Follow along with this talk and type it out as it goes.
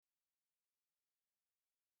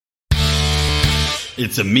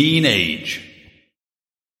It's a mean age.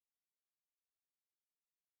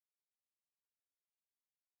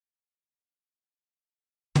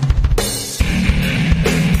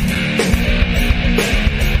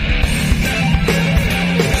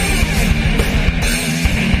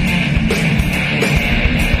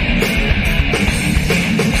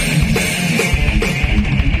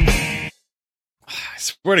 I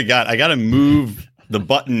swear to God, I got to move the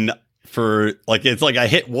button for it's like I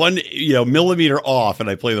hit one, millimeter off and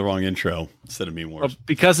I play the wrong intro instead of Meme Wars. Well,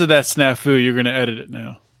 because of that snafu, you're going to edit it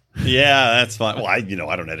now. Yeah, that's fine. Well, I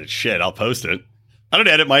don't edit shit. I'll post it. I don't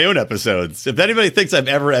edit my own episodes. If anybody thinks I've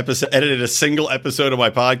ever edited a single episode of my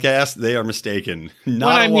podcast, they are mistaken.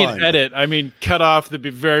 Edit, I mean cut off the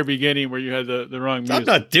very beginning where you had the wrong music. I'm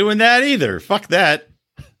not doing that either. Fuck that.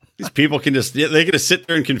 These people can just sit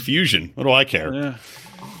there in confusion. What do I care? Yeah.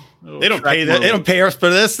 They don't pay that. They don't pay us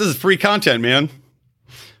for this. This is free content, man.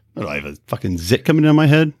 What do I have, a fucking zit coming in my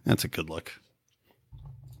head? That's a good look.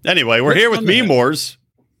 Anyway, we're here with Meme Wars.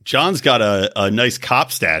 John's got a nice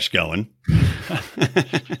cop stash going.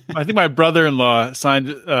 I think my brother-in-law summed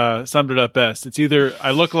it up best. It's either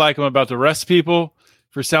I look like I'm about to arrest people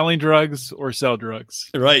for selling drugs or sell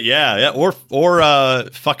drugs. Right, yeah. Or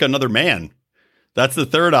fuck another man. That's the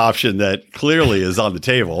third option that clearly is on the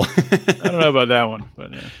table. I don't know about that one,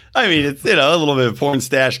 but yeah. I mean, it's a little bit of porn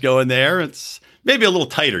stash going there. It's maybe a little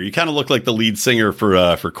tighter. You kind of look like the lead singer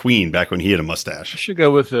for Queen back when he had a mustache. I should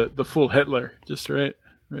go with the full Hitler, just right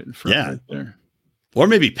in front right there. Or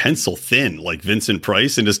maybe pencil thin like Vincent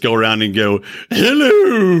Price and just go around and go,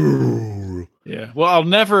 hello. Yeah. Well, I'll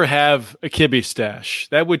never have a Kibbe stash.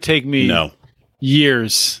 That would take me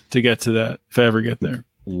years to get to that if I ever get there.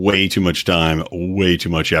 Way too much time, way too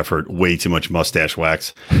much effort, way too much mustache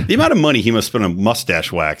wax. The amount of money he must spend on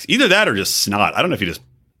mustache wax, either that or just snot. I don't know if he just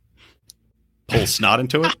pulls snot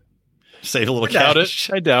into it. Save a little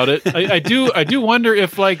cash. I doubt it. I do wonder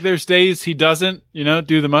if there's days he doesn't,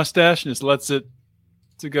 do the mustache and just lets it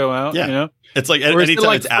to go out. Yeah. It's like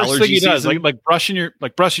anytime it's allergy season. Like brushing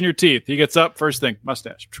your teeth. He gets up first thing,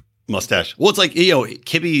 mustache. Well, it's like, the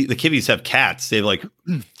Kibbies have cats. They have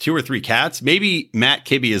 2 or 3 cats. Maybe Matt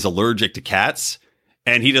Kibbe is allergic to cats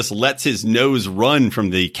and he just lets his nose run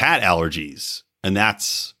from the cat allergies. And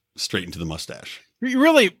that's straight into the mustache. You're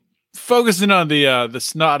really focusing on the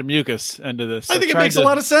snot mucus end of this. I think it makes a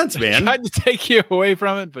lot of sense, man. I tried to take you away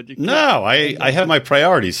from it, but you can't. No, I have my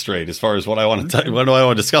priorities straight as far as what I want to what do I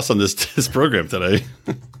want to discuss on this program today.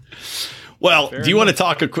 Well, do you want to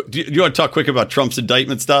talk quick about Trump's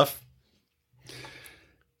indictment stuff?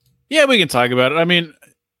 Yeah, we can talk about it. I mean,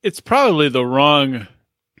 it's probably the wrong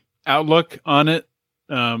outlook on it,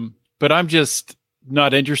 but I'm just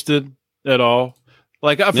not interested at all.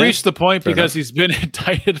 I've reached the point because he's been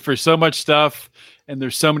indicted for so much stuff, and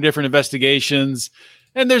there's so many different investigations,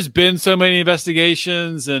 and there's been so many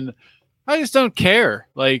investigations, and I just don't care.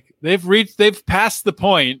 They've passed the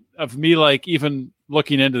point of me even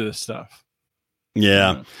looking into this stuff.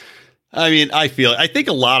 Yeah. I mean, I think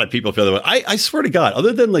a lot of people feel that way. I swear to God,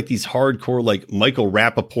 other than these hardcore, Michael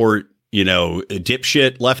Rappaport,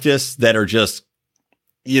 dipshit leftists that are just,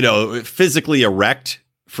 physically erect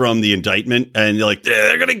from the indictment and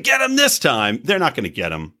they're going to get him this time. They're not going to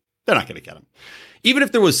get him. They're not going to get him. Even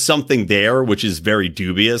if there was something there, which is very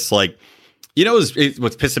dubious, what's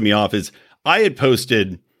pissing me off is I had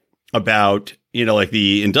posted about,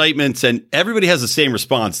 the indictments, and everybody has the same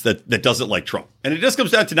response that doesn't like Trump. And it just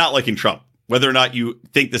comes down to not liking Trump, whether or not you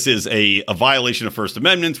think this is a violation of First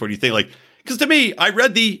Amendment, or do you think because to me, I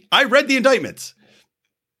read the indictments.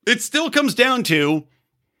 It still comes down to,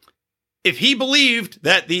 if he believed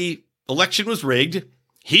that the election was rigged,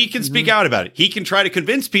 he can speak out about it. He can try to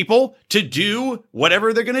convince people to do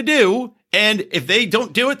whatever they're going to do. And if they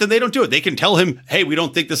don't do it, then they don't do it. They can tell him, hey, we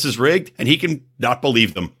don't think this is rigged. And he can not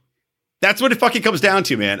believe them. That's what it fucking comes down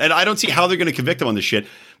to, man. And I don't see how they're going to convict him on this shit.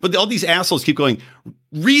 But all these assholes keep going,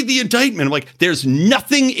 read the indictment. I'm there's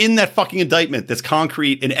nothing in that fucking indictment that's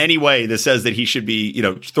concrete in any way that says that he should be,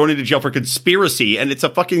 thrown into jail for conspiracy. And it's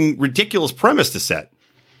a fucking ridiculous premise to set.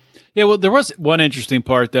 Yeah, well, there was one interesting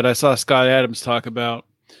part that I saw Scott Adams talk about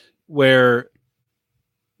where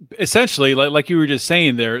essentially, like you were just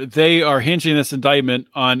saying there, they are hinging this indictment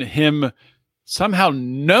on him somehow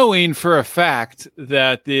knowing for a fact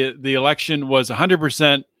that the election was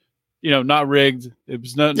 100%, not rigged. It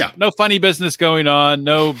was no funny business going on,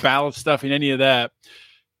 no ballot stuffing, any of that.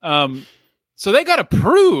 So they got to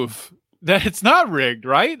prove that it's not rigged,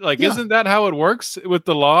 right? Isn't that how it works with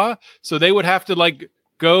the law? So they would have to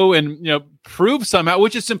go and prove somehow,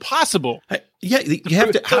 which is impossible. You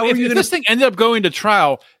have to. How are you if this thing ended up going to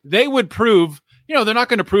trial, they would prove they're not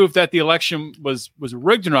going to prove that the election was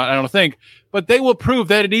rigged or not, I don't think, but they will prove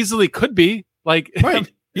that it easily could be. Like,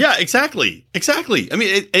 right. Yeah, exactly. I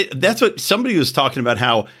mean, that's what somebody was talking about,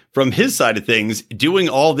 how from his side of things, doing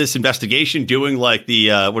all this investigation, doing like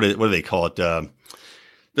the, what do they call it?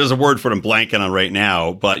 There's a word for it I'm blanking on right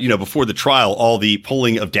now, but, before the trial, all the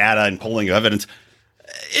pulling of data and pulling of evidence,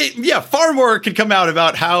 far more could come out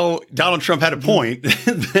about how Donald Trump had a point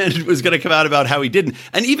than it was going to come out about how he didn't.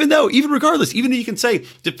 And even though you can say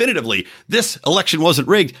definitively this election wasn't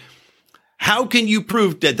rigged, how can you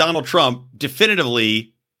prove that Donald Trump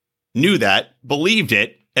definitively knew that, believed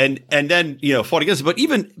it, and then, fought against it? But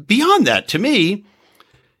even beyond that, to me,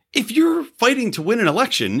 if you're fighting to win an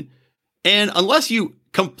election, and unless you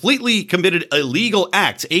completely committed illegal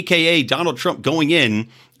acts, aka Donald Trump going in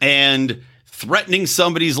and threatening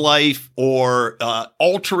somebody's life or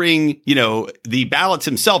altering, the ballots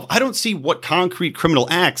himself, I don't see what concrete criminal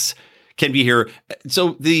acts can be here.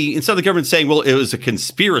 So instead of the government saying, well, it was a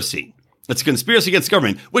conspiracy, it's a conspiracy against the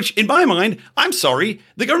government, which in my mind, I'm sorry,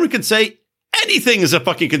 the government can say anything is a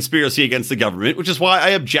fucking conspiracy against the government, which is why I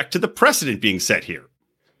object to the precedent being set here.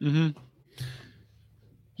 Mm-hmm.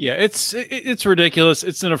 Yeah, it's ridiculous.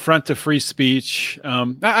 It's an affront to free speech.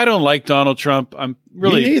 I don't like Donald Trump. I'm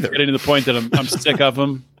really getting to the point that I'm sick of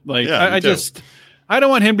him. Like, I don't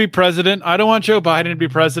want him to be president. I don't want Joe Biden to be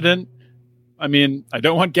president. I mean, I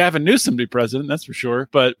don't want Gavin Newsom to be president. That's for sure.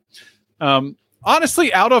 But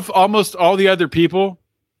honestly, out of almost all the other people,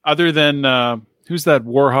 other than who's that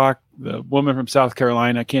Warhawk, the woman from South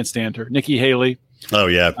Carolina? I can't stand her. Nikki Haley. Oh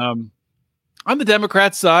yeah. On the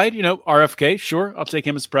Democrat side, RFK, sure, I'll take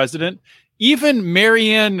him as president. Even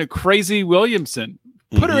Marianne Crazy Williamson,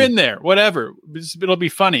 put her in there, whatever. It'll be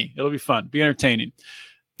funny. It'll be fun, be entertaining.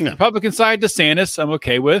 Yeah. Republican side, DeSantis, I'm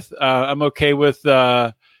okay with. I'm okay with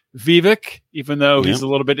Vivek, even though he's a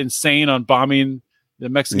little bit insane on bombing the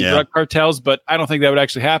Mexican drug cartels, but I don't think that would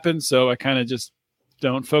actually happen. So I kind of just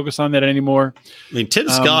don't focus on that anymore. I mean, Tim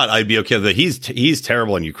Scott, I'd be okay with that. He's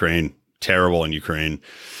terrible in Ukraine.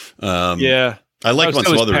 I like him on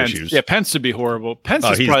some other issues. Yeah, Pence would be horrible. Pence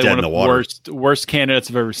is probably one of the worst candidates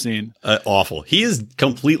I've ever seen. Awful. He is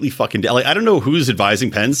completely fucking like, I don't know who's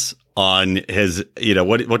advising Pence on his,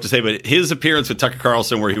 what to say, but his appearance with Tucker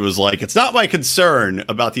Carlson, where he was like, it's not my concern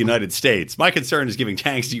about the United States. My concern is giving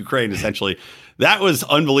tanks to Ukraine, essentially. That was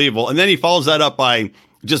unbelievable. And then he follows that up by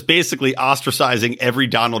just basically ostracizing every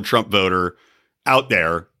Donald Trump voter out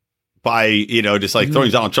there by, just like throwing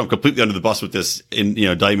Donald Trump completely under the bus with this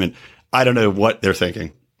indictment. I don't know what they're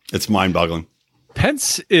thinking. It's mind-boggling.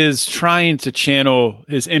 Pence is trying to channel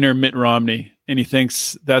his inner Mitt Romney, and he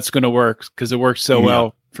thinks that's going to work because it works so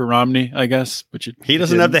well for Romney, I guess. But he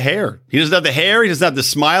doesn't have the hair. He doesn't have the hair. He doesn't have the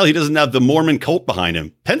smile. He doesn't have the Mormon cult behind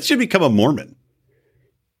him. Pence should become a Mormon.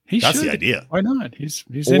 That's the idea. Why not? He's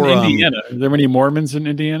in Indiana. Are there any Mormons in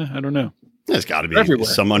Indiana? I don't know. There's got to be everywhere.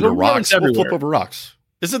 Some under rocks. We'll flip over rocks.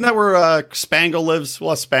 Isn't that where Spangle lives? We'll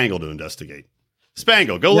have Spangle to investigate.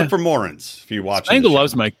 Spangle, go look for Morons if you're watching. Spangle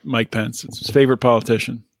loves Mike Pence. It's his favorite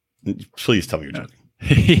politician. Please tell me you're joking.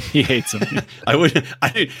 He hates him.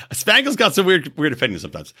 Spangle's got some weird opinions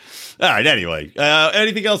sometimes. All right. Anyway,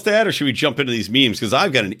 anything else to add, or should we jump into these memes? Because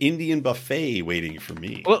I've got an Indian buffet waiting for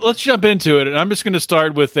me. Well, let's jump into it. And I'm just going to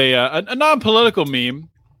start with a non-political meme,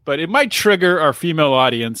 but it might trigger our female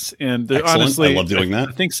audience. And honestly, I love doing that.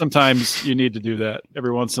 I think sometimes you need to do that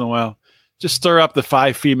every once in a while. Just stir up the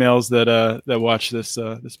 5 females that watch this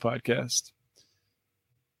podcast.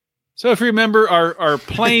 So if you remember our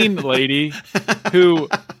plane lady, who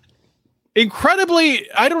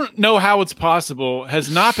incredibly, I don't know how it's possible, has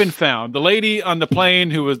not been found. The lady on the plane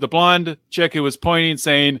who was the blonde chick who was pointing,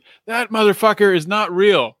 saying that motherfucker is not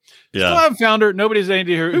real. Yeah, still haven't found her. Nobody's saying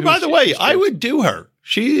to her. By the way, I would do her.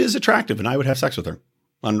 She is attractive, and I would have sex with her.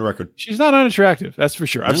 On the record, she's not unattractive. That's for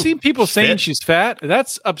sure. I've seen people saying she's fat.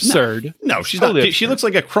 That's absurd. No, she's totally not. She looks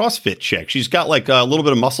like a CrossFit chick. She's got like a little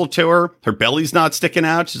bit of muscle to her. Her belly's not sticking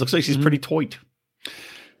out. She looks like she's pretty toit.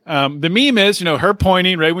 The meme is, her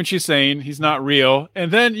pointing right when she's saying he's not real,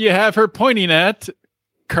 and then you have her pointing at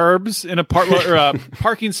curbs in a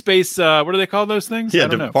parking space. What do they call those things? Yeah,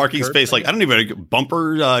 the parking space. Like I don't even know,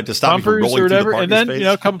 bumper to stop bumpers rolling or whatever. Through the and then space.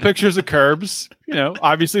 A couple pictures of curbs.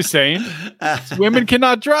 Obviously saying women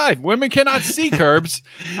cannot drive, women cannot see curbs.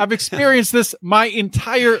 I've experienced this my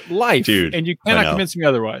entire life, dude, and you cannot convince me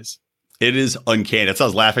otherwise. It is uncanny. That's why I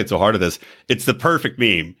was laughing so hard at this. It's the perfect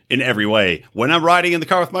meme in every way. When I'm riding in the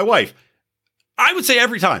car with my wife, I would say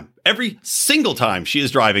every single time she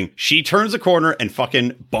is driving, she turns a corner and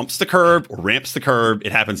fucking bumps the curb or ramps the curb.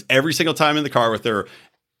 It happens every single time in the car with her.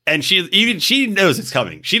 And she knows it's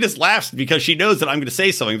coming. She just laughs because she knows that I'm going to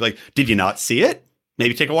say something like, did you not see it?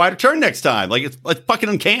 Maybe take a wider turn next time. Like, it's fucking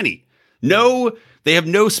uncanny. No, they have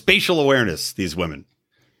no spatial awareness, these women.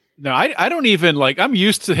 No, I don't even like, I'm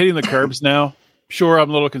used to hitting the curbs now. Sure, I'm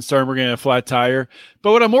a little concerned we're getting a flat tire.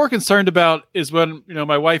 But what I'm more concerned about is when,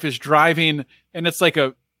 my wife is driving and it's like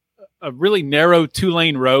a really narrow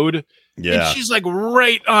 2-lane road. Yeah. And she's like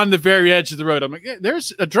right on the very edge of the road. I'm like,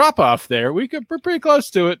 there's a drop off there. We're pretty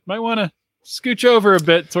close to it. Might want to scooch over a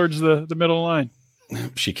bit towards the middle line.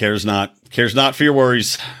 She cares not for your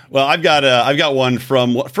worries. Well, I've got one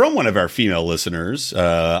from one of our female listeners.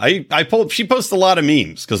 She posts a lot of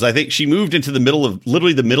memes because I think she moved into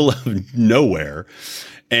literally the middle of nowhere,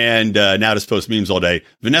 and now just posts memes all day.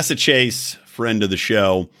 Vanessa Chase, friend of the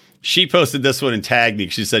show, she posted this one and tagged me.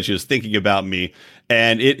 She said she was thinking about me,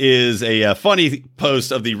 and it is a funny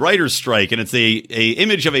post of the writer's strike, and it's a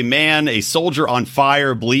image of a soldier on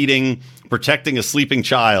fire, bleeding, protecting a sleeping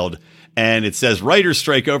child. And it says writer's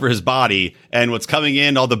strike over his body, and what's coming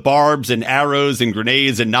in, all the barbs and arrows and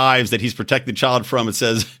grenades and knives that he's protecting the child from. It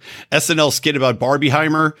says SNL skit about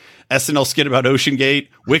Barbieheimer, SNL skit about OceanGate,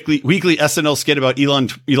 weekly SNL skit about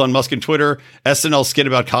Elon Musk and Twitter, SNL skit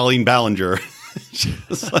about Colleen Ballinger.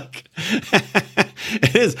 Just like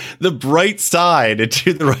it is the bright side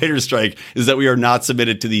to the writer's strike is that we are not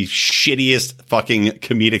submitted to the shittiest fucking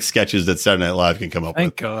comedic sketches that Saturday Night Live can come up with.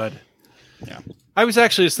 Thank God. Yeah. I was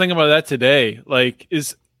actually just thinking about that today. Like,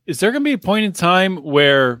 is there going to be a point in time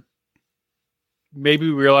where maybe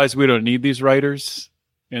we realize we don't need these writers,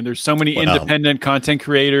 and there's so many independent content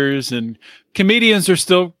creators and comedians are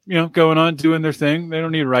still, going on doing their thing. They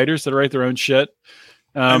don't need writers that write their own shit.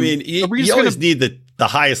 You always need the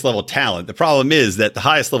highest level talent. The problem is that the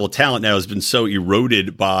highest level talent now has been so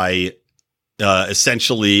eroded by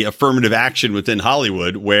essentially affirmative action within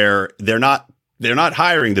Hollywood, where they're not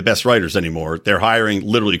hiring the best writers anymore. They're hiring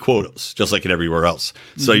literally quotas, just like it everywhere else.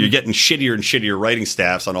 So you're getting shittier and shittier writing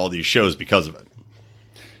staffs on all these shows because of it.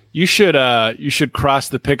 You should cross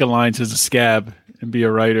the picket lines as a scab and be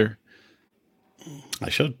a writer. I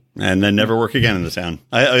should, and then never work again in the town.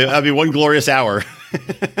 I'll be one glorious hour.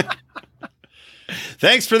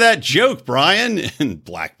 Thanks for that joke, Brian. And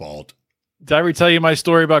blackballed. Did I ever tell you my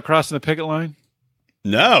story about crossing the picket line?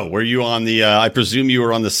 No, were you on the? I presume you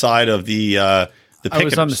were on the side of the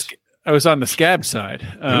picketers. I was on the scab side.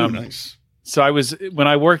 Oh, nice. So when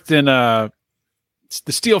I worked in the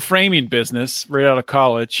steel framing business right out of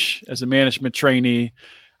college as a management trainee.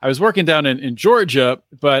 I was working down in Georgia,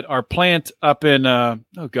 but our plant up in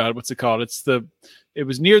what's it called? It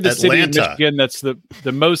was near the Atlanta. city of Michigan. That's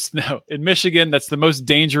the most in Michigan. That's the most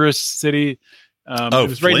dangerous city. It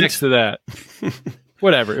was right next to that.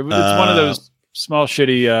 Whatever. It's one of those small,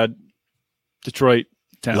 shitty Detroit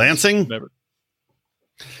towns. Lansing? Whatever.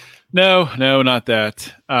 No, not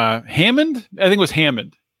that. Hammond? I think it was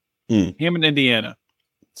Hammond. Hammond, Indiana.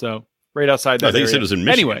 So right outside that I think area. you said it was in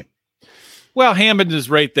Michigan. Anyway. Well, Hammond is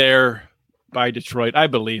right there by Detroit, I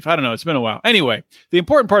believe. I don't know. It's been a while. Anyway, the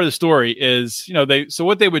important part of the story is, so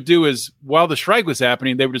what they would do is while the strike was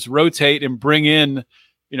happening, they would just rotate and bring in,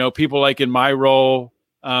 people like in my role,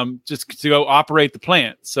 just to go operate the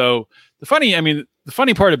plant. So the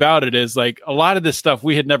funny part about it is like a lot of this stuff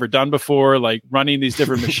we had never done before, like running these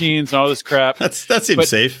different machines and all this crap. That seems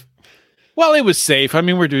safe. Well, it was safe. I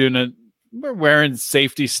mean, we're wearing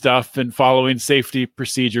safety stuff and following safety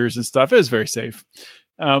procedures and stuff. It was very safe.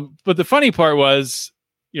 But the funny part was,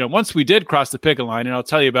 once we did cross the picket line, and I'll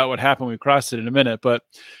tell you about what happened when we crossed it in a minute, but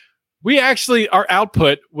our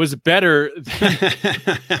output was better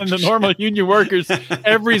than the normal union workers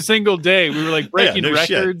every single day. We were like breaking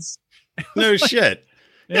records. No shit.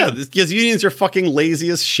 Yeah, because unions are fucking lazy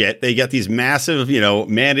as shit. They get these massive,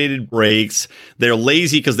 mandated breaks. They're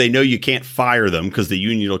lazy because they know you can't fire them because the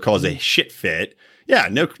union will cause a shit fit. Yeah,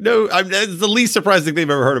 no. It's the least surprising thing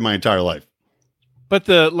I've ever heard in my entire life. But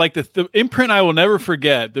the imprint I will never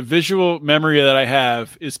forget, the visual memory that I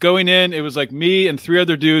have is going in. It was like me and three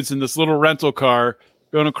other dudes in this little rental car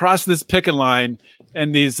going across this picket line,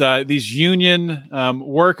 and these union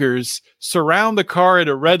workers surround the car at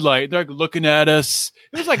a red light. They're like looking at us.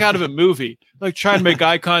 It was like out of a movie, like trying to make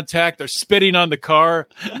eye contact. They're spitting on the car.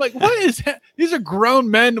 I'm like, what is that? These are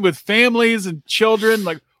grown men with families and children.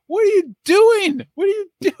 Like, what are you doing? What are you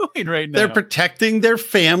doing right now? They're protecting their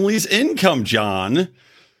family's income, John.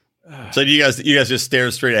 So do you guys just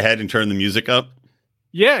stare straight ahead and turn the music up?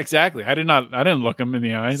 Yeah, exactly. I didn't look them in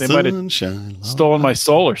the eye. They might have stolen my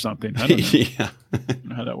soul or something. I don't know. Yeah. I don't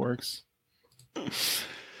know how that works. All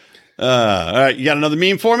right. You got another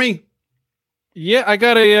meme for me? Yeah, I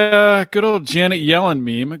got a good old Janet Yellen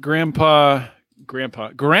meme. Grandpa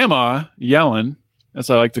Grandma Yellen, as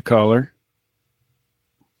I like to call her.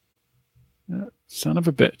 Son of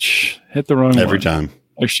a bitch. Hit the wrong every one. time.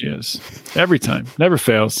 There she is. Every time. Never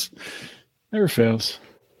fails. Never fails.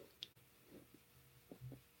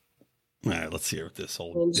 All right, let's hear what this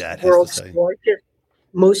old dad has World's to say. largest,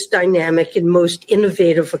 most dynamic, and most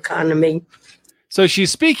innovative economy. So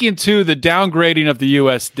she's speaking to the downgrading of the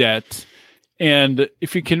U.S. debt. And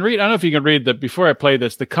if you can read, I don't know if you can read before I play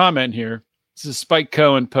this, the comment here. This is Spike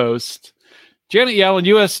Cohen post. Janet Yellen,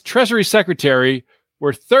 U.S. Treasury Secretary,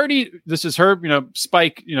 were 30. This is her,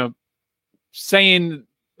 Spike, saying,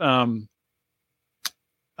 what's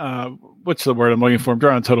the word I'm looking for? I'm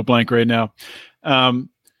drawing a total blank right now.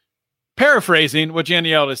 Paraphrasing what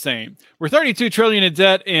Janet Yellen is saying. We're $32 trillion in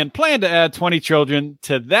debt and plan to add $20 trillion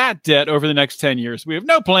to that debt over the next 10 years. We have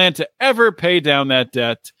no plan to ever pay down that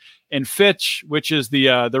debt. And Fitch, which is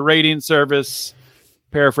the rating service,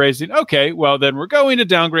 paraphrasing, okay, well, then we're going to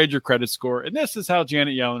downgrade your credit score. And this is how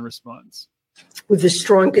Janet Yellen responds. With the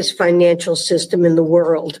strongest financial system in the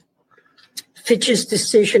world. Fitch's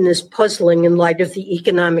decision is puzzling in light of the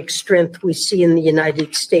economic strength we see in the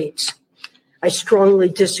United States. I strongly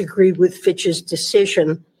disagree with Fitch's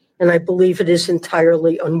decision, and I believe it is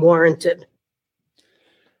entirely unwarranted.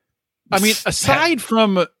 I mean, aside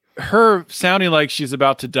from her sounding like she's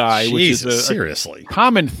about to die, Jesus, which is seriously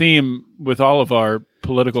common theme with all of our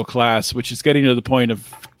political class, which is getting to the point of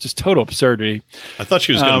just total absurdity. I thought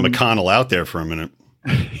she was going to McConnell out there for a minute.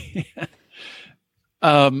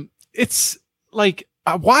 It's like,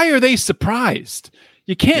 why are they surprised?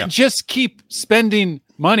 You can't just keep spending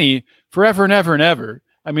money forever and ever and ever.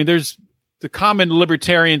 I mean, there's the common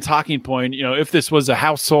libertarian talking point, if this was a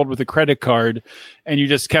household with a credit card and you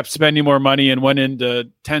just kept spending more money and went into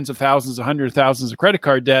tens of thousands, 100,000s of credit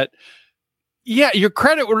card debt, your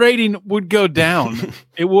credit rating would go down.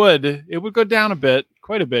 It would go down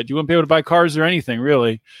quite a bit. You wouldn't be able to buy cars or anything,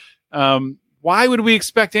 really. Why would we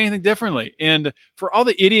expect anything differently? And for all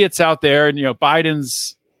the idiots out there, and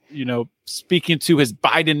Biden's, speaking to his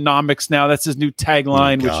Bidenomics now, that's his new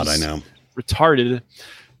tagline, which is I know. Retarded.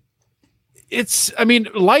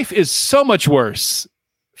 Life is so much worse.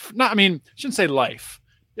 I shouldn't say life.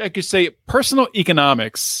 I could say personal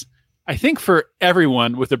economics. I think for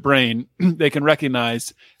everyone with a brain, they can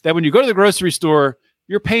recognize that when you go to the grocery store,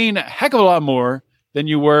 you're paying a heck of a lot more than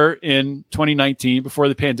you were in 2019 before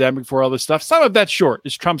the pandemic, before all this stuff. Some of that's short.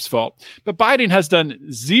 It's Trump's fault. But Biden has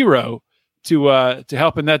done zero to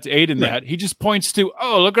help in that, to aid in that. He just points to,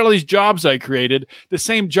 look at all these jobs I created, the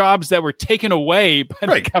same jobs that were taken away by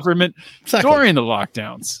the government during the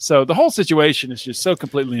lockdowns. So the whole situation is just so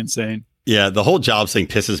completely insane. Yeah, the whole jobs thing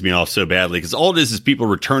pisses me off so badly because all it is people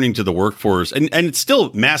returning to the workforce, and it's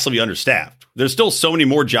still massively understaffed. There's still so many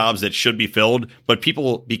more jobs that should be filled, but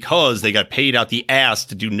people, because they got paid out the ass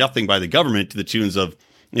to do nothing by the government to the tunes of,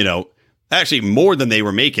 actually more than they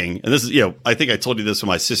were making. And this is, I think I told you this when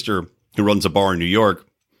my sister, who runs a bar in New York,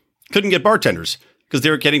 couldn't get bartenders because they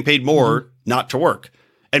were getting paid more not to work.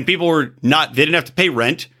 And people they didn't have to pay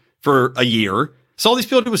rent for a year. So all these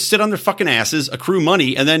people do was sit on their fucking asses, accrue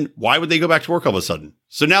money, and then why would they go back to work all of a sudden?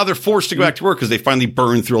 So now they're forced to go back to work because they finally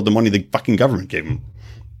burned through all the money the fucking government gave them.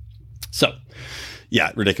 So,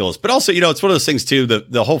 yeah, ridiculous. But also, it's one of those things too,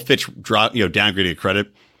 the whole Fitch downgraded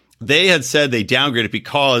credit. They had said they downgraded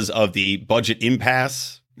because of the budget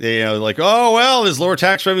impasse. They like, there's lower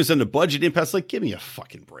tax revenues and the budget impasse. Like, give me a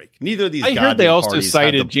fucking break. Neither of these. I heard they also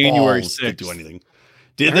cited January 6th to do anything.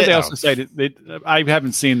 Did they also cited? I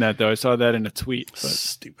haven't seen that though. I saw that in a tweet.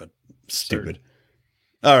 Stupid.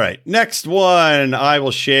 All right, next one I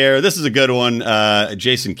will share. This is a good one.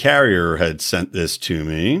 Jason Carrier had sent this to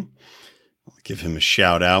me. I'll give him a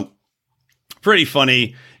shout out. Pretty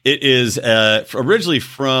funny. It is originally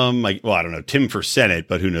from I don't know, Tim for Senate,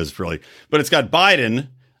 but who knows really. But it's got Biden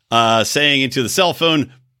saying into the cell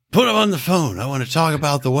phone, "Put him on the phone. I want to talk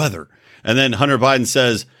about the weather." And then Hunter Biden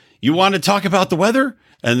says, "You want to talk about the weather?"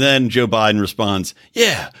 And then Joe Biden responds,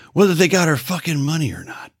 "Yeah, whether they got our fucking money or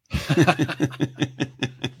not."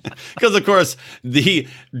 Because, of course, the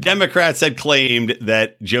Democrats had claimed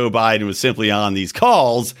that Joe Biden was simply on these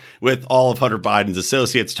calls with all of Hunter Biden's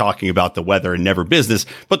associates talking about the weather and never business.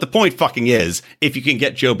 But the point fucking is, if you can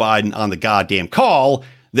get Joe Biden on the goddamn call,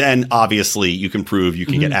 then obviously you can prove you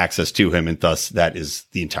can get access to him. And thus, that is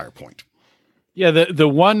the entire point. Yeah, the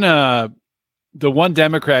one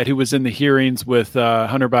Democrat who was in the hearings with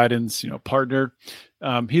Hunter Biden's partner,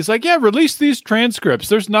 he's like, yeah, release these transcripts.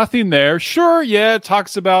 There's nothing there. Sure, yeah, it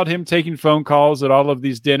talks about him taking phone calls at all of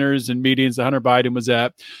these dinners and meetings that Hunter Biden was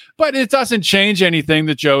at, but it doesn't change anything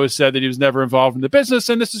that Joe has said that he was never involved in the business,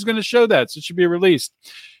 and this is going to show that, so it should be released.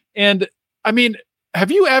 And I mean,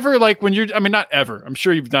 have you ever not ever, I'm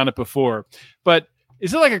sure you've done it before, but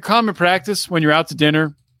is it like a common practice when you're out to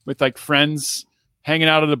dinner with like friends, hanging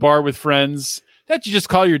out at the bar with friends, that you just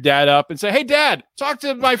call your dad up and say, "Hey dad, talk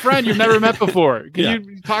to my friend you've never met before. Can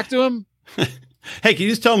you talk to him?" Hey, can you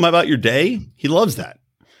just tell him about your day? He loves that.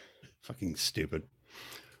 Fucking stupid.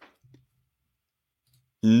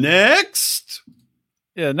 Next.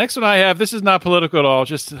 Yeah, next one I have, this is not political at all,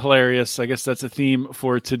 just hilarious. I guess that's a theme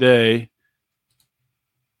for today.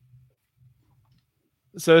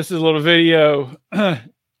 So this is a little video.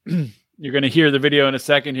 You're going to hear the video in a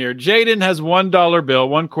second here. Jaden has $1 bill,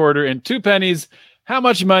 1 quarter, and 2 pennies. How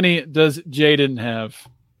much money does Jaden have?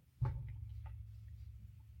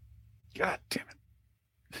 God damn it.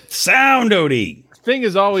 Sound, Odie. Thing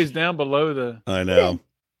is always down below the... I know.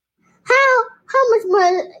 How much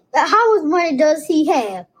money does he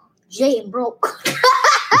have? Jaden broke.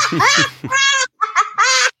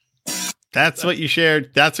 That's what you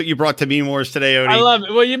shared. That's what you brought to Meme Wars today, Odie. I love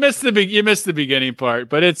it. Well, you missed the beginning part,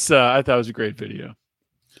 but it's I thought it was a great video.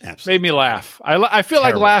 Absolutely. Made me laugh. I feel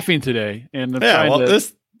like laughing today, and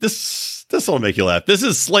this will make you laugh. This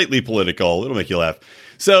is slightly political. It'll make you laugh.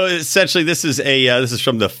 So essentially, this is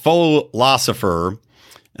from the philosopher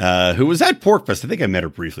who was at Porkfest. I think I met her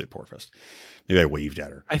briefly at Porkfest. Maybe I waved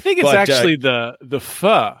at her. I think it's actually the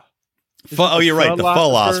pho. Oh, you're right. The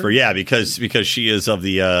philosopher. Yeah, because she is of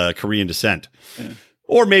the Korean descent. Yeah.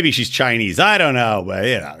 Or maybe she's Chinese. I don't know.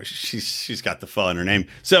 But, she's got the pho in her name.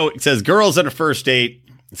 So it says, girls on a first date.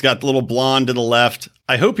 It's got the little blonde to the left.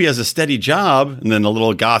 I hope he has a steady job. And then a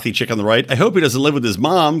little gothy chick on the right. I hope he doesn't live with his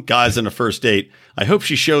mom. Guys on a first date. I hope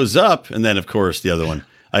she shows up. And then, of course, the other one.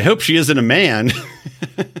 I hope she isn't a man.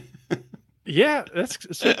 Yeah, that's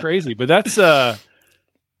so crazy. But that's...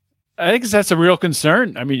 I think that's a real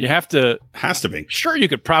concern. I mean, you has to be. Sure, you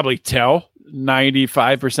could probably tell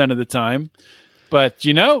 95% of the time, but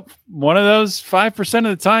one of those 5% of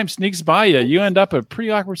the time sneaks by you. You end up in a pretty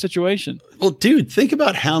awkward situation. Well, dude, think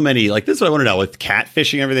about how many, this is what I want to know with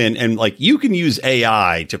catfishing and everything. And you can use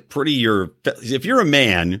AI to if you're a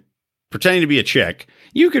man pretending to be a chick,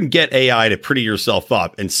 you can get AI to pretty yourself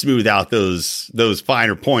up and smooth out those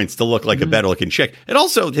finer points to look like a better looking chick. And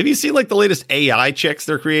also, have you seen the latest AI chicks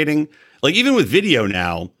they're creating? Even with video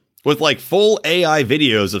now, with full AI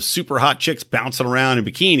videos of super hot chicks bouncing around in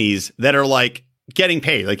bikinis that are getting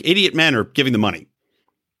paid. Idiot men are giving the money.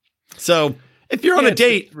 So if you're on a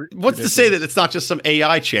date, what's to say that it's not just some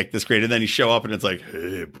AI chick that's created? And then you show up and it's like,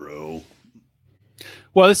 hey, bro.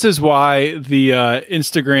 Well, this is why the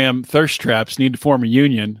Instagram thirst traps need to form a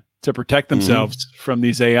union to protect themselves from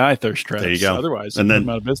these AI thirst traps. There you go. Otherwise, and then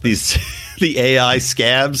the AI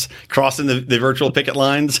scabs crossing the virtual picket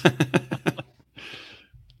lines.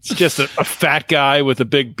 It's just a fat guy with a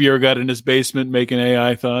big beer gut in his basement making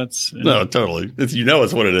AI thoughts. No, totally.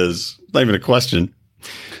 It's what it is. Not even a question.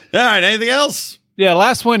 All right. Anything else? Yeah.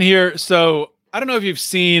 Last one here. So I don't know if you've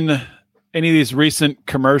seen any of these recent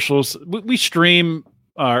commercials. We stream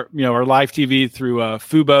our live TV through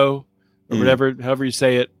Fubo or whatever, however you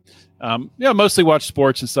say it. Mostly watch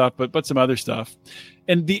sports and stuff, but some other stuff.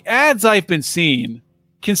 And the ads I've been seeing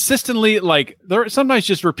consistently, they're sometimes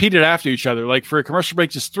just repeated after each other. For a commercial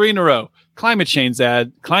break, just 3 in a row. Climate change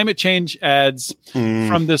ads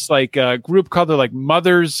from this group called the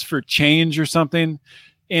Mothers for Change or something.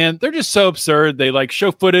 And they're just so absurd. They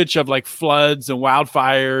show footage of floods and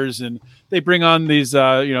wildfires, and they bring on these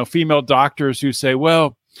female doctors who say,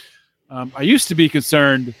 well, I used to be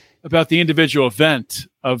concerned about the individual event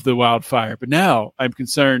of the wildfire, but now I'm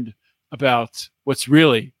concerned about what's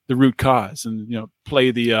really the root cause, and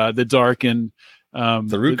play the dark and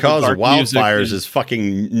the root cause of wildfires is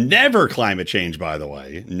fucking never climate change, by the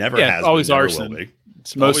way. Never has always been, arson. Will be.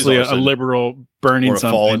 It's mostly a liberal burning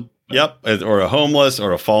something. Yep, or a homeless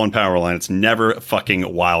or a fallen power line. It's never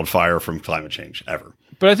fucking wildfire from climate change, ever.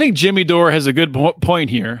 But I think Jimmy Dore has a good point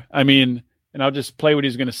here. I mean, and I'll just play what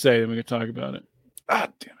he's going to say, and we can talk about it. Ah,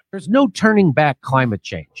 damn it. There's no turning back climate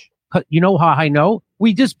change. You know how I know?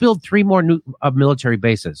 We just built 3 more new military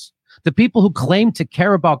bases. The people who claim to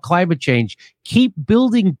care about climate change keep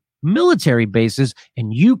building military bases,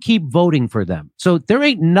 and you keep voting for them. So there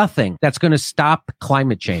ain't nothing that's going to stop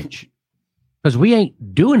climate change, because we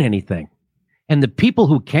ain't doing anything. And the people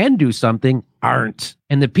who can do something aren't.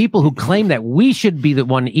 And the people who claim that we should be the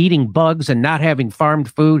one eating bugs and not having farmed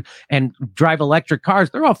food and drive electric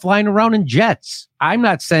cars, they're all flying around in jets. I'm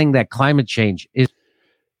not saying that climate change is.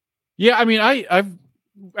 Yeah, I mean, I've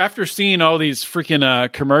after seeing all these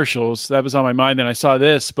freaking commercials, that was on my mind. Then I saw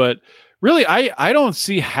this, but really, I don't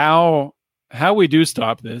see how we do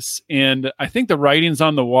stop this. And I think the writing's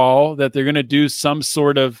on the wall that they're going to do some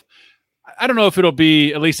sort of, I don't know if it'll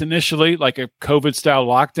be, at least initially, like a COVID style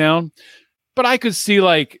lockdown, but I could see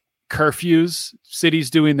like curfews, cities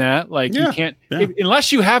doing that. Like you can't,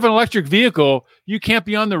 unless you have an electric vehicle, you can't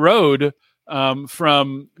be on the road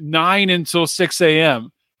from 9 until 6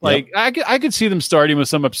 a.m. Like I could see them starting with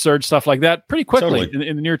some absurd stuff like that pretty quickly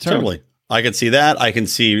in the near term. Totally. I can see that. I can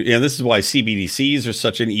see, this is why CBDCs are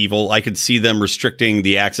such an evil. I could see them restricting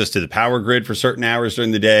the access to the power grid for certain hours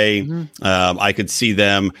during the day. I could see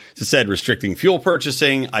them, as I said, restricting fuel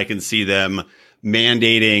purchasing. I can see them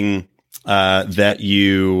mandating that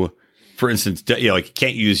you, for instance, like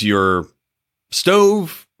can't use your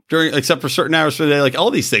stove except for certain hours for the day. Like all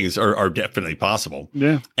these things are definitely possible.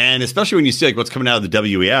 Yeah. And especially when you see like what's coming out of the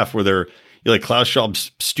WEF, where they're, like Klaus Schwab's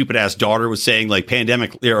stupid ass daughter was saying like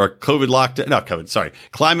pandemic or COVID lockdown, not COVID, sorry.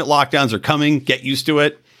 Climate lockdowns are coming. Get used to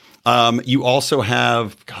it. You also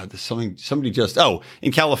have, there's somebody just,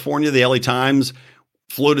 in California, the LA Times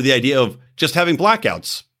floated the idea of just having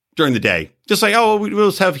blackouts during the day. Just like, we'll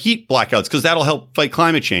just have heat blackouts because that'll help fight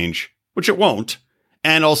climate change, which it won't.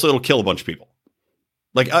 And also it'll kill a bunch of people.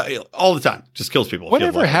 Like all the time, just kills people.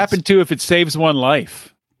 Whatever happened to if it saves one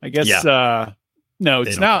life? I guess, no,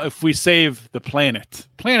 it's now if we save the planet.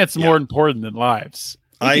 Planet's more important than lives.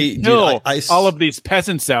 All of these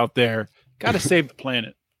peasants out there. Got to save the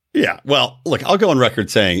planet. Yeah. Well, look, I'll go on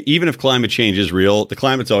record saying, even if climate change is real, the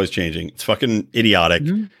climate's always changing. It's fucking idiotic.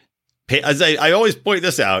 As I always point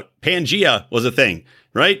this out, Pangea was a thing,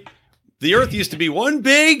 right? The Earth used to be one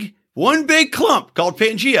big clump called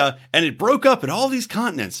Pangea, and it broke up in all these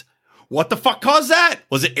continents. What the fuck caused that?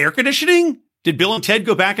 Was it air conditioning? Did Bill and Ted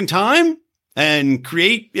go back in time and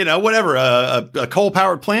create, a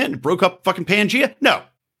coal-powered plant and broke up fucking Pangea? No.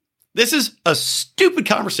 This is a stupid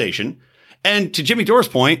conversation. And to Jimmy Dore's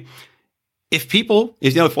point, if it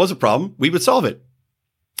was a problem, we would solve it.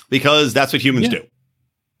 Because that's what humans do.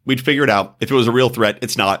 We'd figure it out. If it was a real threat,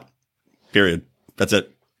 it's not. Period. That's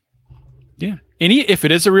it. Yeah. And if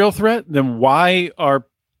it is a real threat, then why are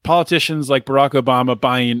politicians like Barack Obama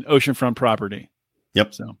buying oceanfront property?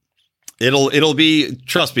 Yep. So it'll be,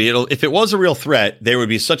 trust me, if it was a real threat, there would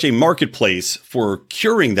be such a marketplace for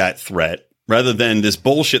curing that threat rather than this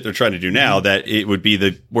bullshit they're trying to do now, that it would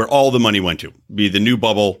be where all the money went to. Be the new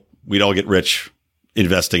bubble. We'd all get rich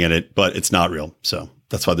investing in it, but it's not real. So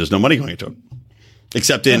that's why there's no money going into it.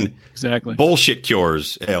 Except in bullshit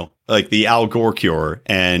cures, like the Al Gore cure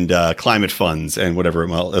and climate funds and whatever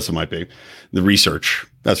else it might be. The research.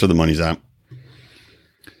 That's where the money's at.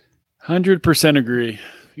 100% agree.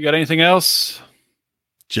 You got anything else?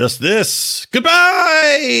 Just this.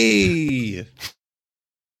 Goodbye.